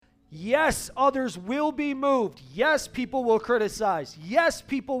Yes, others will be moved. Yes, people will criticize. Yes,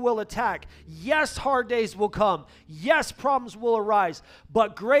 people will attack. Yes, hard days will come. Yes, problems will arise.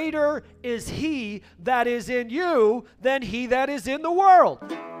 But greater is he that is in you than he that is in the world.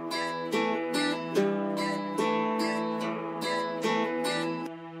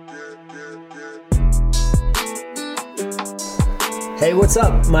 Hey, what's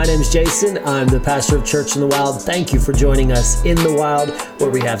up? My name is Jason. I'm the pastor of Church in the Wild. Thank you for joining us in the Wild,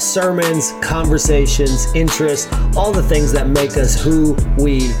 where we have sermons, conversations, interests, all the things that make us who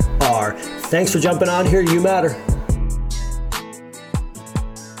we are. Thanks for jumping on here. You matter.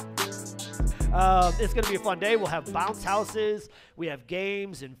 It's going to be a fun day. We'll have bounce houses. We have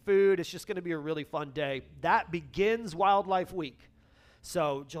games and food. It's just going to be a really fun day. That begins Wildlife Week.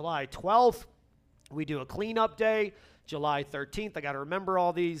 So July 12th, we do a cleanup day. July 13th, I got to remember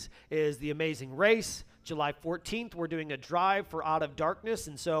all these, is the Amazing Race. July 14th, we're doing a drive for Out of Darkness.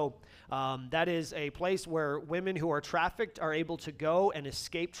 And so that is a place where women who are trafficked are able to go and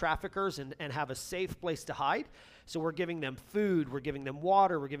escape traffickers and have a safe place to hide. So we're giving them food, we're giving them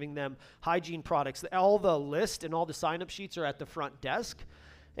water, we're giving them hygiene products. All the list and all the sign-up sheets are at the front desk.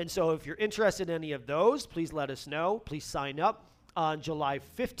 And so if you're interested in any of those, please let us know. Please sign up. On July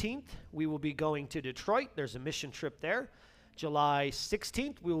 15th, we will be going to Detroit. There's a mission trip there. July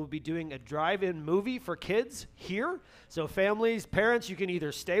 16th, we will be doing a drive-in movie for kids here. So families, parents, you can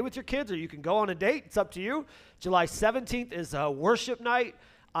either stay with your kids or you can go on a date. It's up to you. July 17th is a worship night.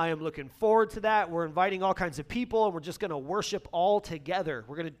 I am looking forward to that. We're inviting all kinds of people, and we're just going to worship all together.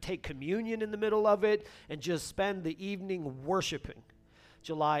 We're going to take communion in the middle of it and just spend the evening worshiping.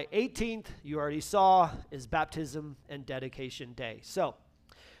 July 18th, you already saw, is Baptism and Dedication Day. So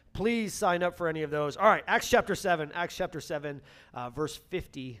please sign up for any of those. All right, Acts chapter 7, verse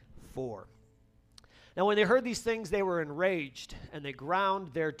 54. Now when they heard these things, they were enraged, and they ground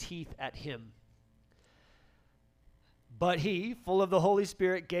their teeth at him. But he, full of the Holy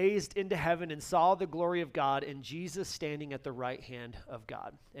Spirit, gazed into heaven and saw the glory of God and Jesus standing at the right hand of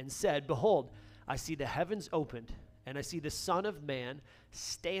God, and said, Behold, I see the heavens opened, and I see the Son of Man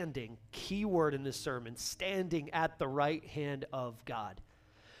standing, key word in this sermon, standing at the right hand of God.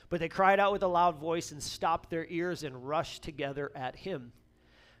 But they cried out with a loud voice and stopped their ears and rushed together at him.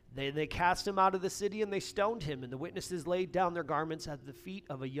 They cast him out of the city and they stoned him, and the witnesses laid down their garments at the feet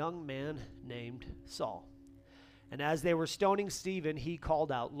of a young man named Saul. And as they were stoning Stephen, he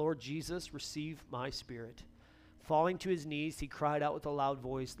called out, Lord Jesus, receive my spirit. Falling to his knees, he cried out with a loud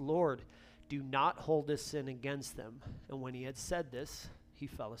voice, Lord, do not hold this sin against them. And when he had said this, he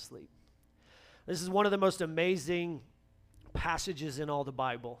fell asleep. This is one of the most amazing passages in all the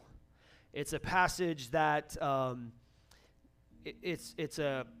Bible. It's a passage that it's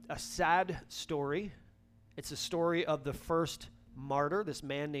a sad story. It's a story of the first martyr, this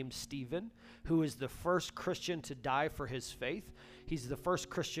man named Stephen, who is the first Christian to die for his faith. He's the first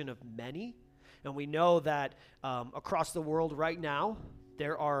Christian of many. And we know that across the world right now,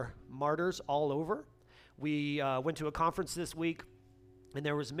 there are martyrs all over. We went to a conference this week, and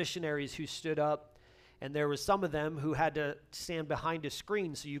there was missionaries who stood up, and there was some of them who had to stand behind a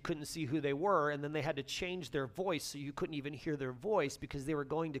screen so you couldn't see who they were, and then they had to change their voice so you couldn't even hear their voice because they were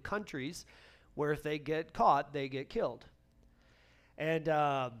going to countries where if they get caught, they get killed. And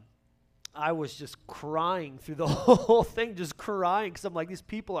I was just crying through the whole thing, just crying, because I'm like, these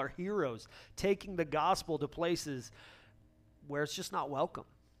people are heroes, taking the gospel to places where it's just not welcome.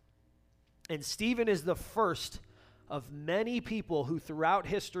 And Stephen is the first of many people who throughout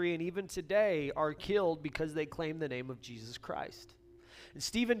history and even today are killed because they claim the name of Jesus Christ. And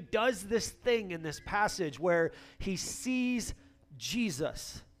Stephen does this thing in this passage where he sees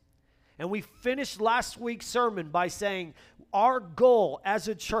Jesus. And we finished last week's sermon by saying our goal as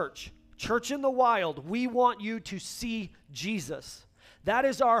a church in the Wild, we want you to see Jesus. That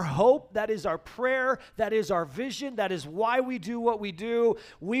is our hope. That is our prayer. That is our vision. That is why we do what we do.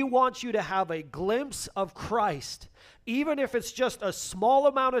 We want you to have a glimpse of Christ. Even if it's just a small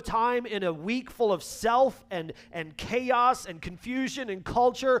amount of time in a week full of self and chaos and confusion and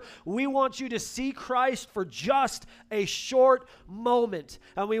culture, we want you to see Christ for just a short moment.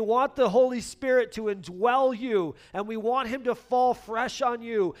 And we want the Holy Spirit to indwell you, and we want him to fall fresh on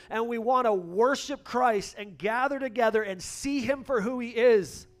you, and we want to worship Christ and gather together and see him for who he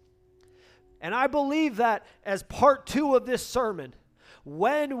is. And I believe that as part 2 of this sermon,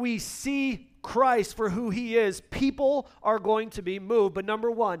 when we see Christ for who he is, people are going to be moved. But number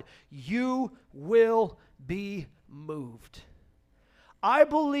 1, you will be moved. I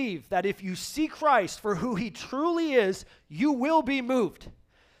believe that if you see Christ for who he truly is, you will be moved.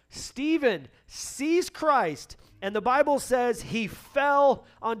 Stephen sees Christ And the Bible says he fell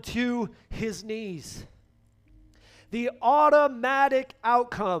onto his knees. The automatic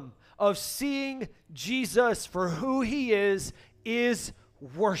outcome of seeing Jesus for who he is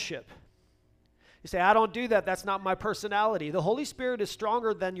worship. You say, I don't do that. That's not my personality. The Holy Spirit is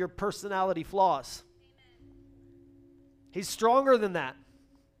stronger than your personality flaws. He's stronger than that.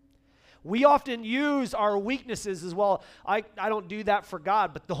 We often use our weaknesses as well. I don't do that for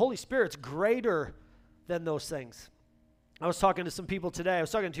God, but the Holy Spirit's greater than those things. I was talking to some people today. I was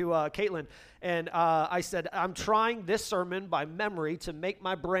talking to Caitlin, and I said, I'm trying this sermon by memory to make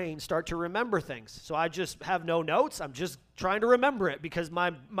my brain start to remember things. So I just have no notes. I'm just trying to remember it because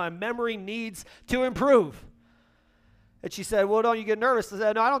my memory needs to improve. And she said, well, don't you get nervous? I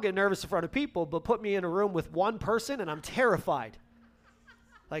said, no, I don't get nervous in front of people, but put me in a room with one person, and I'm terrified.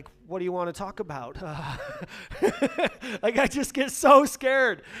 Like, what do you want to talk about? Like, I just get so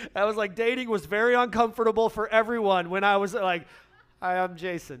scared. I was like, dating was very uncomfortable for everyone when I was like, hi, I'm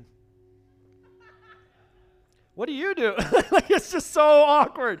Jason. What do you do? Like, it's just so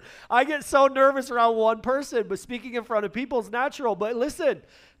awkward. I get so nervous around one person, but speaking in front of people is natural. But listen,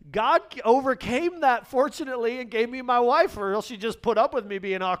 God overcame that, fortunately, and gave me my wife, or else she just put up with me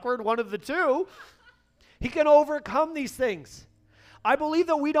being awkward, one of the two. He can overcome these things. I believe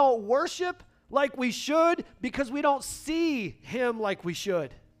that we don't worship like we should because we don't see him like we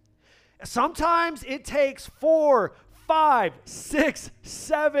should. Sometimes it takes 4, 5, 6,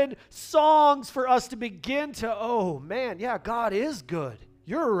 7 songs for us to begin to, oh man, yeah, God is good.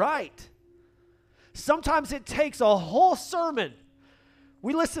 You're right. Sometimes it takes a whole sermon.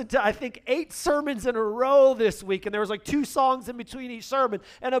 We listened to, I think, 8 sermons in a row this week, and there was like 2 songs in between each sermon,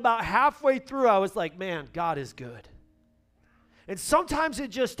 and about halfway through, I was like, man, God is good. And sometimes it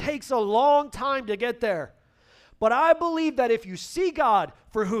just takes a long time to get there. But I believe that if you see God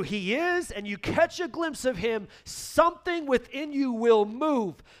for who he is and you catch a glimpse of him, something within you will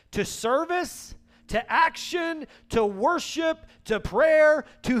move to service, to action, to worship, to prayer,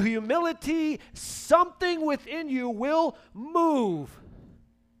 to humility. Something within you will move.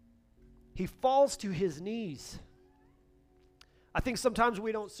 He falls to his knees. I think sometimes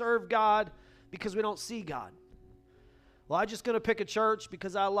we don't serve God because we don't see God. Well, I'm just going to pick a church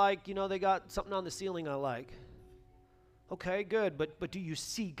because I like, they got something on the ceiling I like. Okay, good, but do you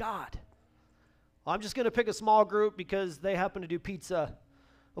see God? Well, I'm just going to pick a small group because they happen to do pizza.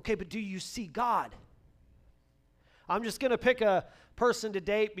 Okay, but do you see God? I'm just going to pick a person to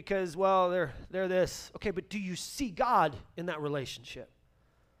date because, well, they're this. Okay, but do you see God in that relationship?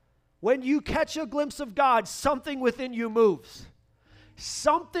 When you catch a glimpse of God, something within you moves.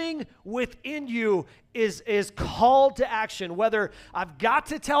 Something within you is called to action, whether I've got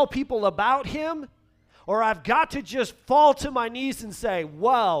to tell people about him or I've got to just fall to my knees and say,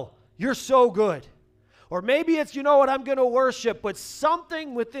 wow, you're so good. Or maybe it's, I'm going to worship, but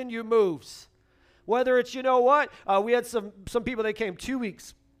something within you moves. Whether it's, we had some people, they came 2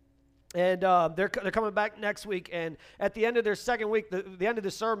 weeks, and they're coming back next week, and at the end of their second week, the end of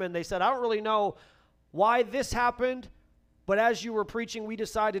the sermon, they said, I don't really know why this happened, but as you were preaching, we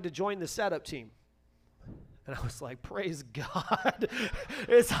decided to join the setup team. And I was like, praise God.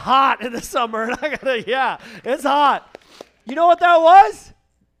 It's hot in the summer. And it's hot. You know what that was?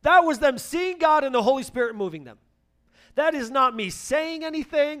 That was them seeing God and the Holy Spirit moving them. That is not me saying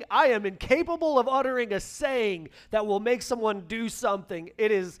anything. I am incapable of uttering a saying that will make someone do something.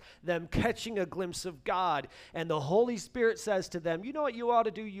 It is them catching a glimpse of God. And the Holy Spirit says to them, you know what you ought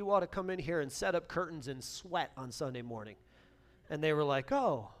to do? You ought to come in here and set up curtains and sweat on Sunday morning. And they were like,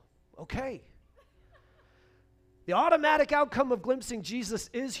 oh, okay. The automatic outcome of glimpsing Jesus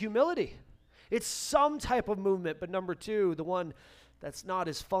is humility. It's some type of movement. But number 2, the one that's not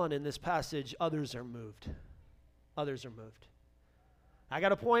as fun in this passage, others are moved. Others are moved. I got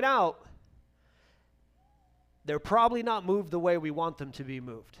to point out, they're probably not moved the way we want them to be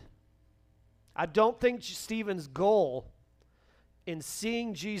moved. I don't think Stephen's goal in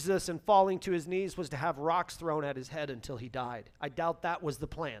seeing Jesus and falling to his knees was to have rocks thrown at his head until he died. I doubt that was the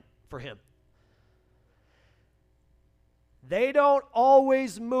plan for him. They don't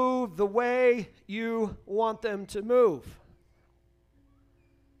always move the way you want them to move.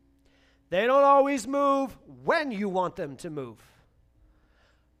 They don't always move when you want them to move.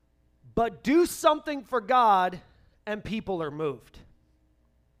 But do something for God and people are moved.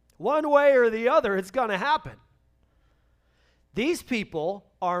 One way or the other, it's going to happen. These people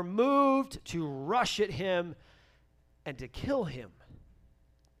are moved to rush at him and to kill him.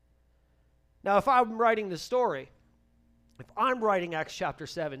 Now, if I'm writing the story, if I'm writing Acts chapter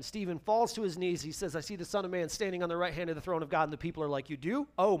 7, Stephen falls to his knees. He says, I see the Son of Man standing on the right hand of the throne of God, and the people are like, you do?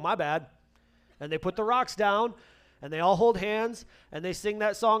 Oh, my bad. And they put the rocks down, and they all hold hands, and they sing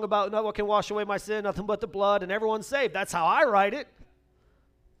that song about what can wash away my sin, nothing but the blood, and everyone's saved. That's how I write it.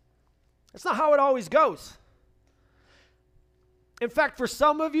 That's not how it always goes. In fact, for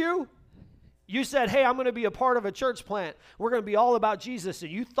some of you, you said, hey, I'm going to be a part of a church plant. We're going to be all about Jesus.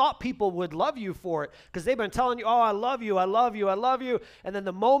 And you thought people would love you for it because they've been telling you, oh, I love you, I love you, I love you. And then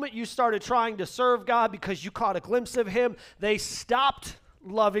the moment you started trying to serve God because you caught a glimpse of him, they stopped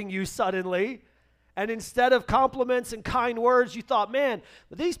loving you suddenly. And instead of compliments and kind words, you thought, man,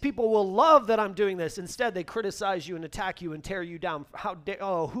 these people will love that I'm doing this. Instead, they criticize you and attack you and tear you down.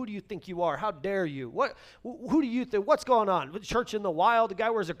 Who do you think you are? How dare you? Who do you think? What's going on? Church in the Wild, the guy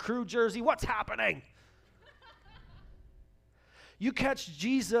wears a Crew jersey. What's happening? You catch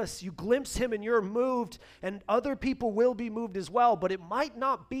Jesus, you glimpse him, and you're moved, and other people will be moved as well, but it might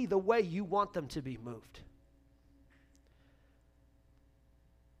not be the way you want them to be moved.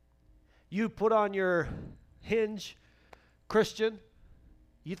 You put on your Hinge Christian,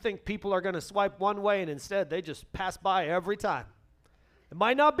 you think people are going to swipe one way, and instead they just pass by every time. It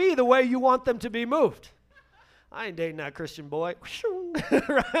might not be the way you want them to be moved. I ain't dating that Christian boy.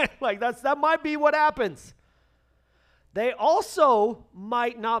 Right? Like that might be what happens. They also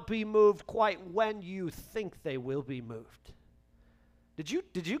might not be moved quite when you think they will be moved.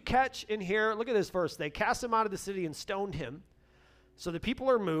 Did you catch in here? Look at this verse. They cast him out of the city and stoned him. So the people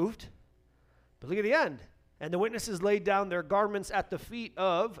are moved. But look at the end. And the witnesses laid down their garments at the feet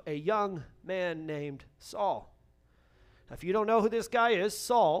of a young man named Saul. Now, if you don't know who this guy is,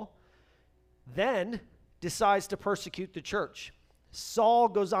 Saul then decides to persecute the church. Saul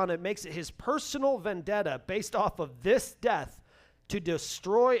goes on and makes it his personal vendetta based off of this death to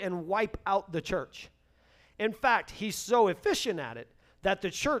destroy and wipe out the church. In fact, he's so efficient at it that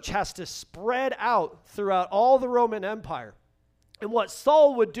the church has to spread out throughout all the Roman Empire. And what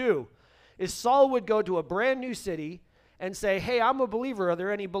Saul would do is Saul would go to a brand new city and say, hey, I'm a believer. Are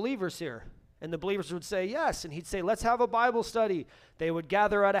there any believers here? And the believers would say, yes. And he'd say, let's have a Bible study. They would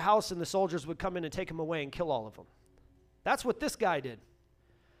gather at a house, and the soldiers would come in and take him away and kill all of them. That's what this guy did.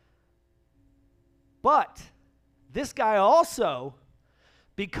 But this guy also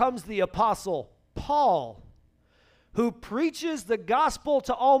becomes the apostle Paul, who preaches the gospel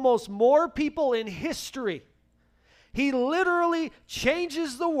to almost more people in history. He literally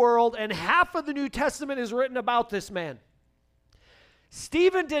changes the world, and half of the New Testament is written about this man.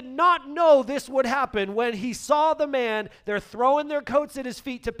 Stephen did not know this would happen when he saw the man. They're throwing their coats at his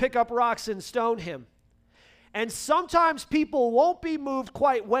feet to pick up rocks and stone him. And sometimes people won't be moved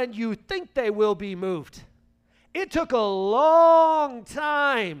quite when you think they will be moved. It took a long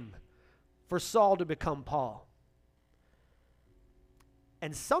time for Saul to become Paul.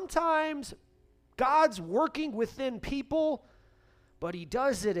 And sometimes God's working within people, but he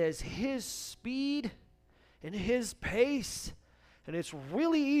does it as his speed and his pace. And it's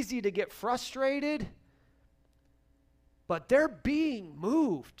really easy to get frustrated, but they're being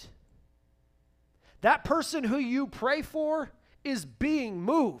moved. That person who you pray for is being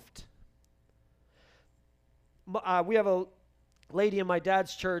moved. We have a lady in my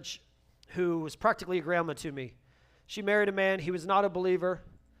dad's church who was practically a grandma to me. She married a man. He was not a believer.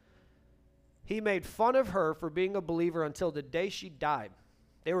 He made fun of her for being a believer until the day she died.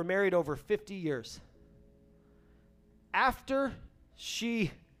 They were married over 50 years. After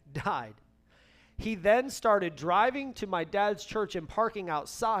she died, he then started driving to my dad's church and parking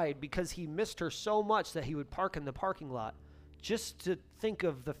outside because he missed her so much that he would park in the parking lot just to think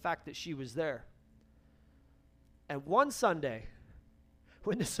of the fact that she was there. And one Sunday,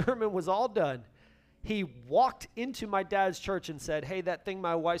 when the sermon was all done, he walked into my dad's church and said, hey, that thing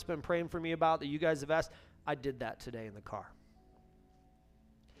my wife's been praying for me about that you guys have asked, I did that today in the car.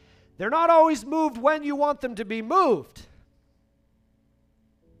 They're not always moved when you want them to be moved.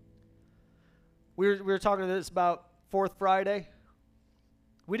 We were talking to this about Fourth Friday.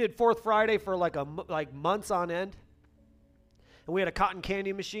 We did Fourth Friday for like months on end. And we had a cotton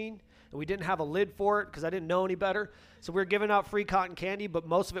candy machine, and we didn't have a lid for it because I didn't know any better. So we were giving out free cotton candy, but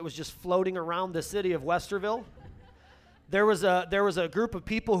most of it was just floating around the city of Westerville. There was a group of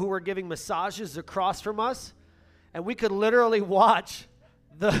people who were giving massages across from us, and we could literally watch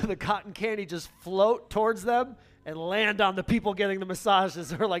the cotton candy just float towards them and land on the people getting the massages.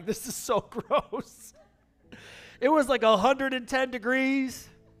 They're like, this is so gross. It was like 110 degrees.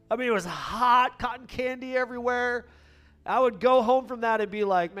 I mean, it was hot, cotton candy everywhere. I would go home from that and be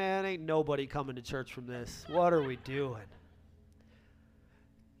like, man, ain't nobody coming to church from this. What are we doing?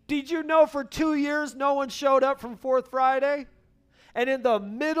 Did you know for 2 years no one showed up from Fourth Friday? And in the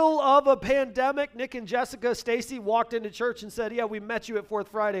middle of a pandemic, Nick and Jessica Stacy walked into church and said, yeah, we met you at Fourth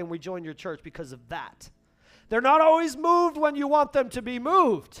Friday and we joined your church because of that. They're not always moved when you want them to be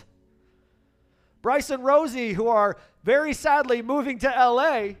moved. Bryce and Rosie, who are very sadly moving to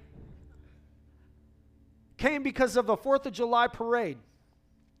LA, came because of a 4th of July parade.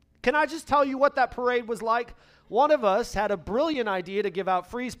 Can I just tell you what that parade was like? One of us had a brilliant idea to give out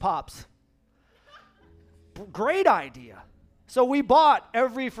freeze pops. Great idea. So we bought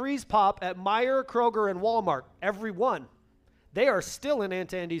every freeze pop at Meijer, Kroger, and Walmart. Every one. They are still in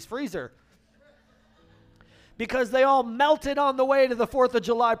Aunt Andy's freezer. Because they all melted on the way to the 4th of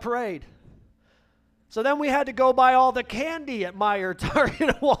July parade. So then we had to go buy all the candy at Meijer, Target,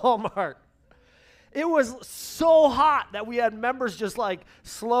 and Walmart. It was so hot that we had members just like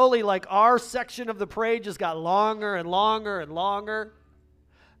slowly, like our section of the parade just got longer and longer and longer.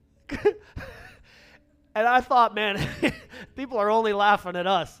 And I thought, man, people are only laughing at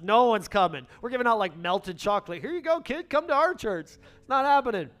us. No one's coming. We're giving out like melted chocolate. Here you go, kid. Come to our church. It's not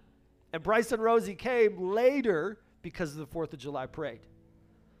happening. And Bryce and Rosie came later because of the 4th of July parade.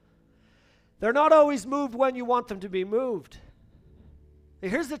 They're not always moved when you want them to be moved.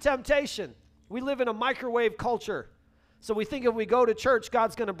 Here's the temptation. We live in a microwave culture. So we think if we go to church,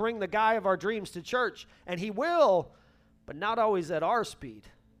 God's going to bring the guy of our dreams to church. And he will, but not always at our speed.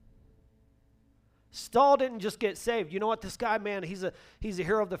 Saul didn't just get saved. You know what? This guy, man, he's a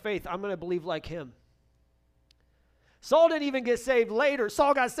hero of the faith. I'm going to believe like him. Saul didn't even get saved later.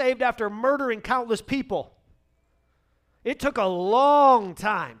 Saul got saved after murdering countless people. It took a long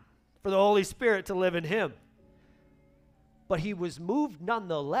time for the Holy Spirit to live in him. But he was moved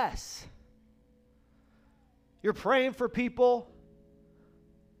nonetheless. You're praying for people.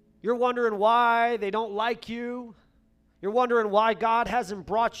 You're wondering why they don't like you. You're wondering why God hasn't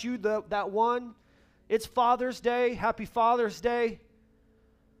brought you that one. It's Father's Day. Happy Father's Day.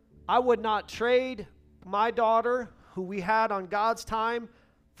 I would not trade my daughter, who we had on God's time,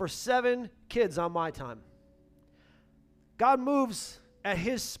 for 7 kids on my time. God moves at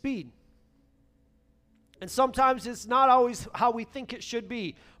his speed. And sometimes it's not always how we think it should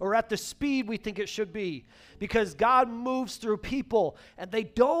be or at the speed we think it should be, because God moves through people and they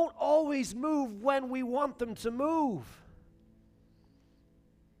don't always move when we want them to move.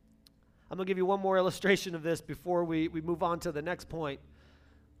 I'm going to give you one more illustration of this before we move on to the next point.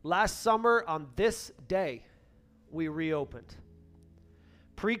 Last summer on this day, we reopened.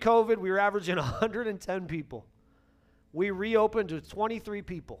 Pre-COVID, we were averaging 110 people. We reopened with 23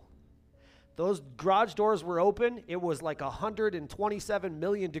 people. Those garage doors were open. It was like 127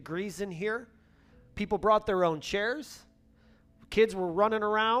 million degrees in here. People brought their own chairs. Kids were running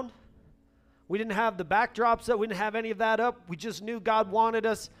around. We didn't have the backdrops up. We didn't have any of that up. We just knew God wanted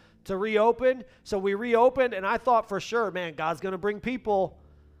us to reopen. So we reopened, and I thought for sure, man, God's going to bring people.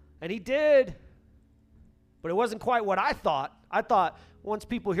 And he did. But it wasn't quite what I thought. I thought once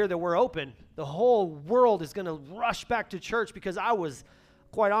people hear that we're open, the whole world is going to rush back to church, because I was,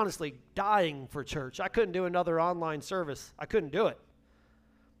 quite honestly, dying for church. I couldn't do another online service. I couldn't do it.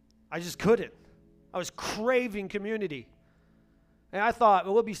 I just couldn't. I was craving community. And I thought,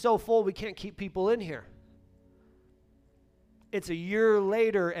 well, we'll be so full we can't keep people in here. It's a year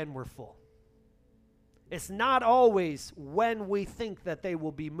later and we're full. It's not always when we think that they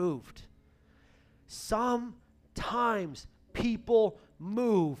will be moved. Sometimes people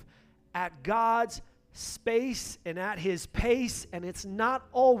move at God's space and at his pace, and it's not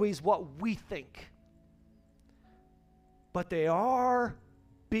always what we think. But they are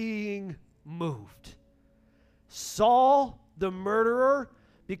being moved. Saul, the murderer,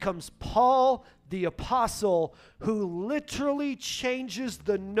 becomes Paul, the apostle, who literally changes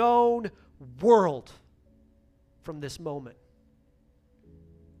the known world from this moment.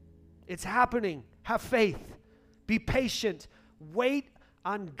 It's happening. Have faith. Be patient. Wait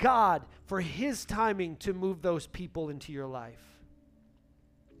on God for his timing to move those people into your life.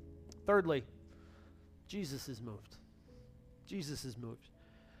 Thirdly, Jesus is moved. Jesus is moved.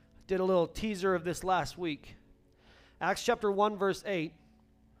 I did a little teaser of this last week. Acts chapter 1, verse 8,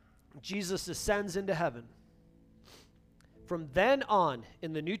 Jesus ascends into heaven. From then on,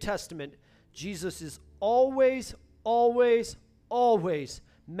 in the New Testament, Jesus is always, always, always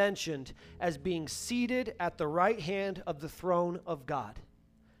mentioned as being seated at the right hand of the throne of God.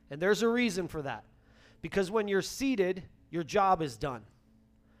 And there's a reason for that. Because when you're seated, your job is done.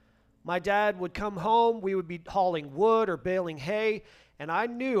 My dad would come home, we would be hauling wood or baling hay, and I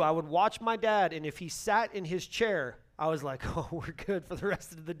knew I would watch my dad, and if he sat in his chair, I was like, oh, we're good for the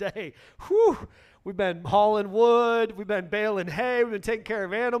rest of the day. Whew, we've been hauling wood, we've been baling hay, we've been taking care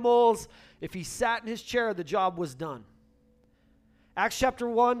of animals. If he sat in his chair, the job was done. Acts chapter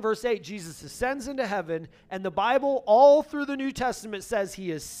 1, verse 8, Jesus ascends into heaven, and the Bible all through the New Testament says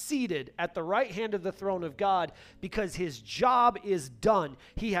he is seated at the right hand of the throne of God because his job is done.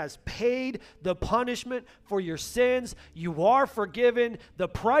 He has paid the punishment for your sins. You are forgiven. The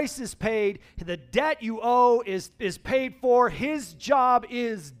price is paid. The debt you owe is paid for. His job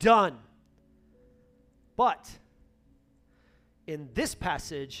is done. But in this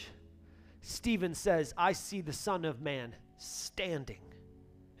passage, Stephen says, I see the Son of Man standing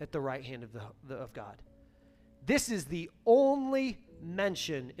at the right hand of God. This is the only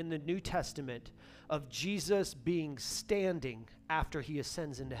mention in the New Testament of Jesus being standing after he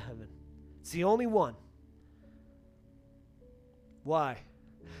ascends into heaven. It's the only one. Why?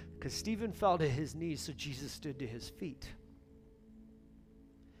 Because Stephen fell to his knees, so Jesus stood to his feet.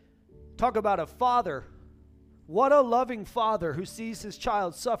 Talk about a father. What a loving father who sees his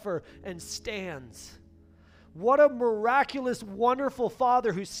child suffer and stands. What a miraculous, wonderful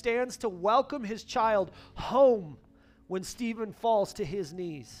father who stands to welcome his child home when Stephen falls to his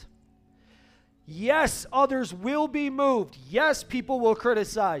knees. Yes, others will be moved. Yes, people will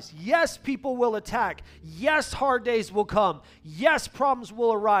criticize. Yes, people will attack. Yes, hard days will come. Yes, problems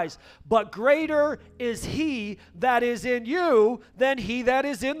will arise. But greater is he that is in you than he that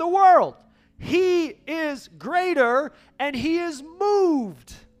is in the world. He is greater, and he is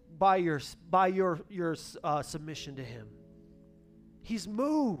moved by your submission to him. He's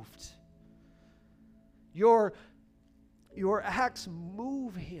moved. Your acts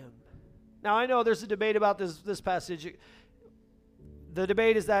move him. Now, I know there's a debate about this passage. The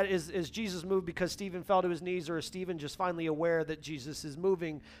debate is that is Jesus moved because Stephen fell to his knees, or is Stephen just finally aware that Jesus is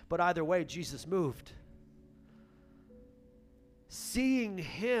moving? But either way, Jesus moved. Seeing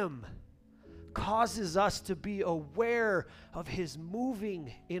him causes us to be aware of his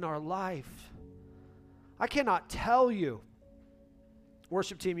moving in our life. I cannot tell you,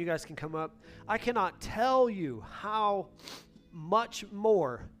 worship team, you guys can come up. I cannot tell you how much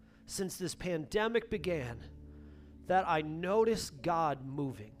more since this pandemic began that I notice God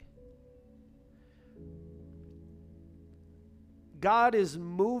moving. God is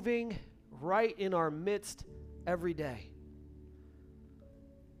moving right in our midst every day.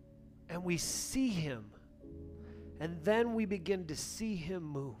 And we see him. And then we begin to see him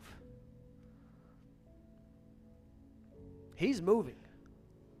move. He's moving.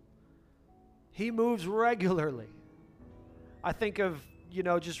 He moves regularly. I think of,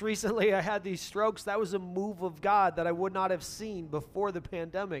 just recently I had these strokes. That was a move of God that I would not have seen before the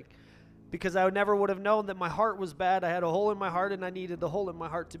pandemic, because I never would have known that my heart was bad. I had a hole in my heart and I needed the hole in my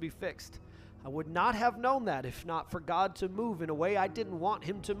heart to be fixed. I would not have known that if not for God to move in a way I didn't want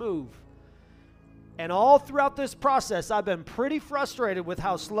him to move. And all throughout this process, I've been pretty frustrated with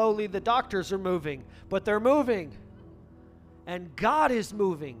how slowly the doctors are moving, but they're moving. And God is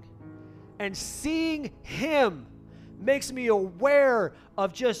moving. And seeing him makes me aware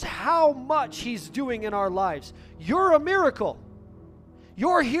of just how much he's doing in our lives. You're a miracle.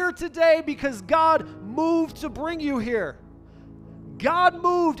 You're here today because God moved to bring you here. God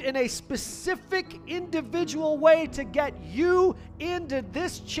moved in a specific individual way to get you into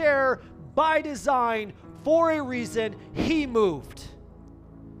this chair by design for a reason. He moved.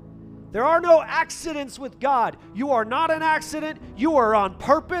 There are no accidents with God. You are not an accident. You are on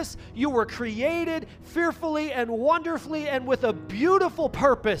purpose. You were created fearfully and wonderfully and with a beautiful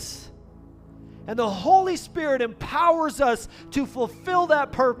purpose. And the Holy Spirit empowers us to fulfill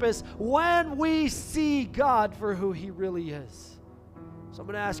that purpose when we see God for who he really is. So I'm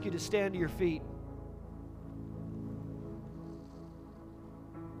going to ask you to stand to your feet.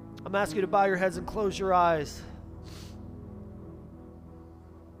 I'm asking you to bow your heads and close your eyes.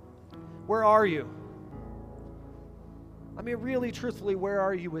 Where are you? I mean, really, truthfully, where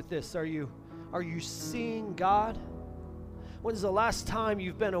are you with this? Are you seeing God? When's the last time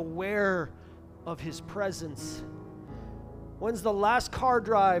you've been aware of his presence? When's the last car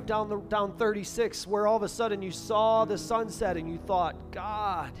drive down 36 where all of a sudden you saw the sunset and you thought,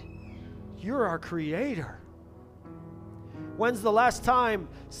 God, you're our creator? When's the last time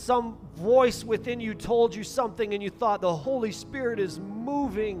some voice within you told you something and you thought the Holy Spirit is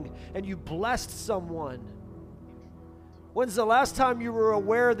moving and you blessed someone? When's the last time you were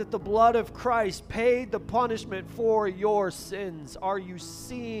aware that the blood of Christ paid the punishment for your sins? Are you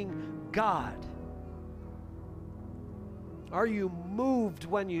seeing God? Are you moved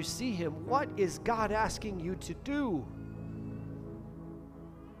when you see him? What is God asking you to do?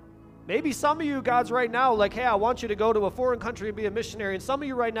 Maybe some of you, God's right now like, hey, I want you to go to a foreign country and be a missionary. And some of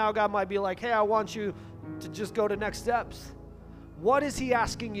you right now, God might be like, hey, I want you to just go to next steps. What is he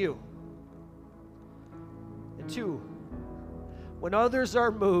asking you? And two, When others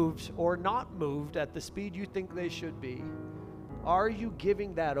are moved or not moved at the speed you think they should be, are you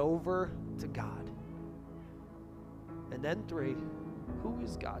giving that over to God? And then 3, who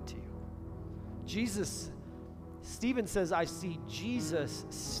is God to you? Stephen says, I see Jesus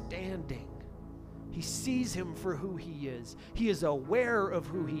standing. He sees him for who he is. He is aware of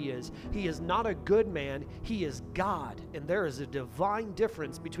who he is. He is not a good man. He is God. And there is a divine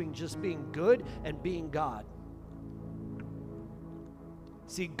difference between just being good and being God.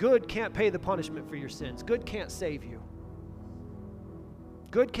 See, good can't pay the punishment for your sins. Good can't save you.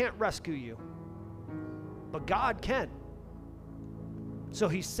 Good can't rescue you. But God can. So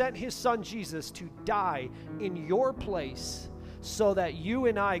he sent his son Jesus to die in your place so that you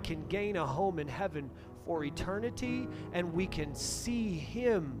and I can gain a home in heaven for eternity, and we can see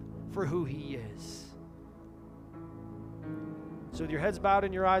him for who he is. So with your heads bowed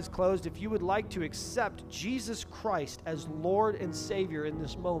and your eyes closed, if you would like to accept Jesus Christ as Lord and Savior in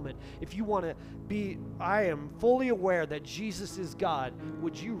this moment, if you want to I am fully aware that Jesus is God,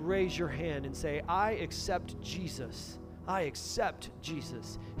 would you raise your hand and say, I accept Jesus. I accept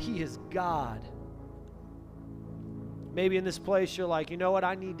Jesus. He is God. Maybe in this place you're like, you know what?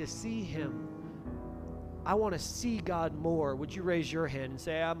 I need to see him. I want to see God more. Would you raise your hand and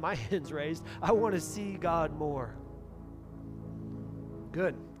say, my hand's raised. I want to see God more.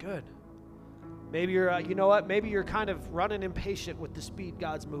 Good, good. Maybe you're, you know what? Maybe you're kind of running impatient with the speed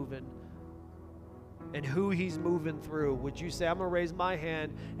God's moving and who he's moving through. Would you say, I'm going to raise my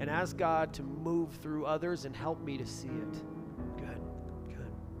hand and ask God to move through others and help me to see it? Good,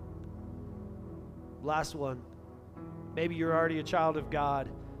 good. Last one. Maybe you're already a child of God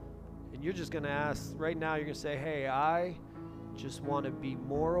and you're just going to ask, right now you're going to say, hey, I just want to be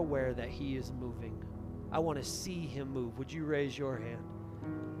more aware that he is moving. I want to see him move. Would you raise your hand?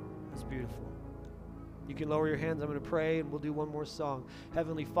 That's beautiful. You can lower your hands. I'm going to pray, and we'll do one more song.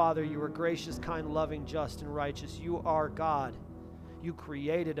 Heavenly Father, you are gracious, kind, loving, just, and righteous. You are God. You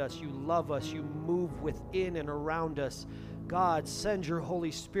created us. You love us. You move within and around us. God, send your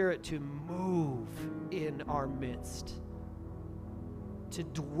Holy Spirit to move in our midst, to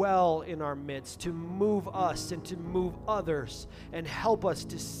dwell in our midst, to move us and to move others, and help us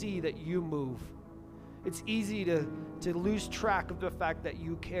to see that you move. It's easy to lose track of the fact that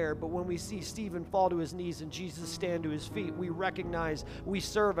you care, but when we see Stephen fall to his knees and Jesus stand to his feet, we recognize we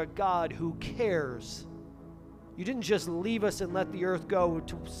serve a God who cares. You didn't just leave us and let the earth go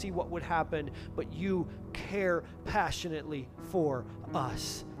to see what would happen, but you care passionately for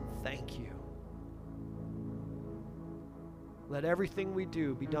us. Thank you. Let everything we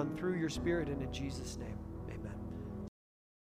do be done through your Spirit and in Jesus' name.